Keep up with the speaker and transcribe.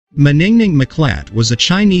Maningning Miclat was a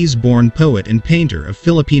Chinese-born poet and painter of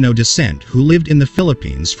Filipino descent who lived in the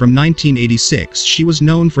Philippines from 1986. She was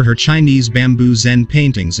known for her Chinese bamboo Zen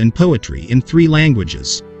paintings and poetry in 3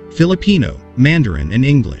 languages: Filipino, Mandarin and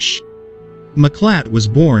English. Miclat was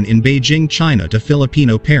born in Beijing, China to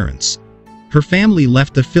Filipino parents. Her family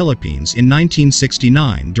left the Philippines in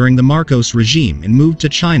 1969 during the Marcos regime and moved to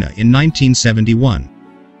China in 1971.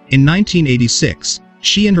 In 1986,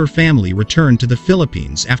 she and her family returned to the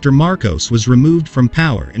Philippines after Marcos was removed from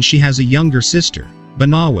power, and she has a younger sister,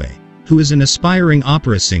 Banaue, who is an aspiring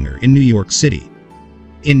opera singer in New York City.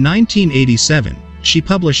 In 1987, she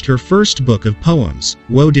published her first book of poems,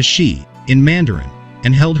 Wo De Shi, in Mandarin,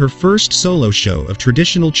 and held her first solo show of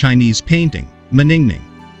traditional Chinese painting, Maningning,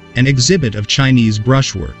 an exhibit of Chinese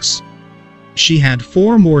brushworks. She had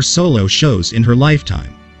 4 more solo shows in her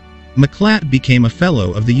lifetime. Miclat became a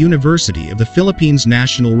Fellow of the University of the Philippines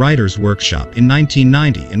National Writers Workshop in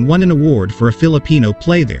 1990 and won an award for a Filipino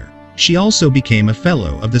play there. She also became a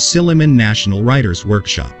Fellow of the Philippine National Writers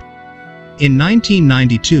Workshop. In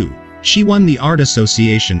 1992, she won the Art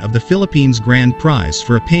Association of the Philippines Grand Prize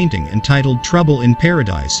for a painting entitled Trouble in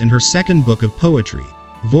Paradise, and her second book of poetry,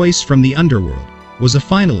 Voice from the Underworld, was a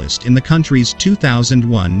finalist in the country's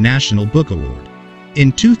 2001 National Book Award.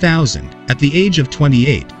 In 2000, at the age of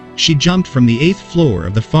 28, she jumped from the 8th floor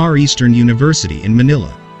of the Far Eastern University in Manila,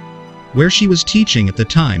 where she was teaching at the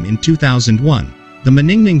time. In 2001, the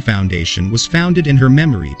Maningning Foundation was founded in her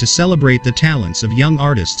memory to celebrate the talents of young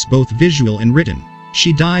artists, both visual and written.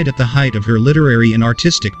 She died at the height of her literary and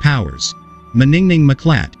artistic powers. Maningning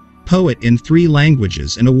Miclat, poet in 3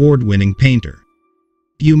 languages and award-winning painter.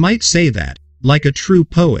 You might say that, like a true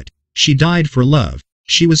poet, she died for love.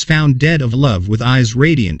 She was found dead of love, with eyes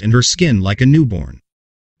radiant and her skin like a newborn.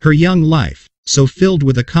 Her young life, so filled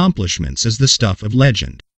with accomplishments, is the stuff of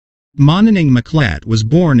legend. Maningning Miclat was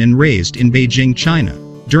born and raised in Beijing, China,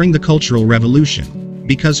 during the Cultural Revolution.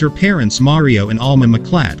 Because her parents Mario and Alma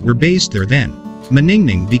Miclat were based there then,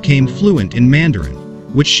 Maningning became fluent in Mandarin,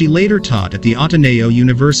 which she later taught at the Ateneo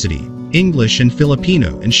University, English and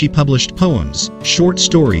Filipino, and she published poems, short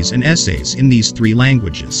stories and essays in these 3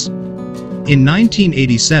 languages. In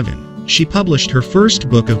 1987, she published her first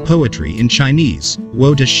book of poetry in Chinese,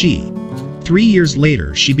 Wo De Shi. 3 years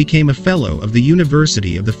later, she became a Fellow of the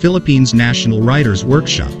University of the Philippines National Writers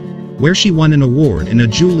Workshop, where she won an award and a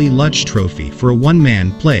Julie Lutch Trophy for a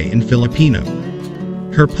one-man play in Filipino.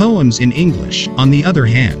 Her poems in English, on the other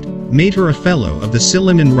hand, made her a Fellow of the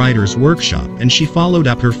Philippine Writers Workshop, and she followed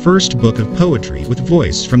up her first book of poetry with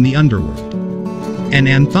Voice from the Underworld. An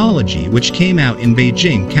anthology which came out in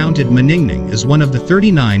Beijing counted Maningning as one of the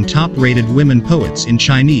 39 top-rated women poets in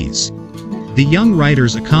Chinese. The young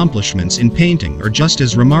writer's accomplishments in painting are just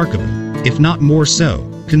as remarkable, if not more so,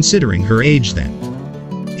 considering her age then.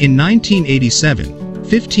 In 1987,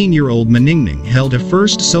 15-year-old Maningning held a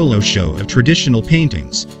first solo show of traditional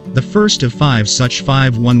paintings, the first of 5 such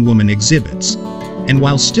 5 one-woman exhibits. And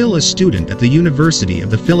while still a student at the University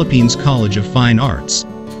of the Philippines College of Fine Arts,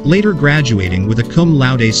 later graduating with a cum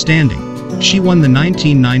laude standing, she won the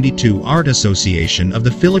 1992 Art Association of the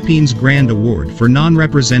Philippines Grand Award for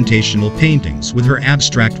non-representational paintings with her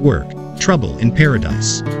abstract work, Trouble in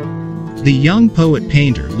Paradise. The young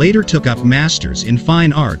poet-painter later took up Masters in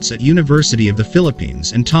Fine Arts at University of the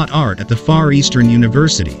Philippines and taught art at the Far Eastern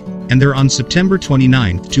University, and there on September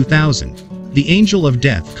 29, 2000, The Angel of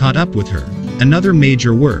Death caught up with her. Another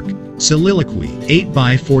major work, Soliloquy, 8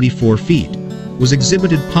 by 44 feet, was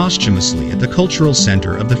exhibited posthumously at the Cultural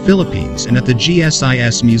Center of the Philippines and at the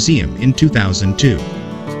GSIS Museum in 2002.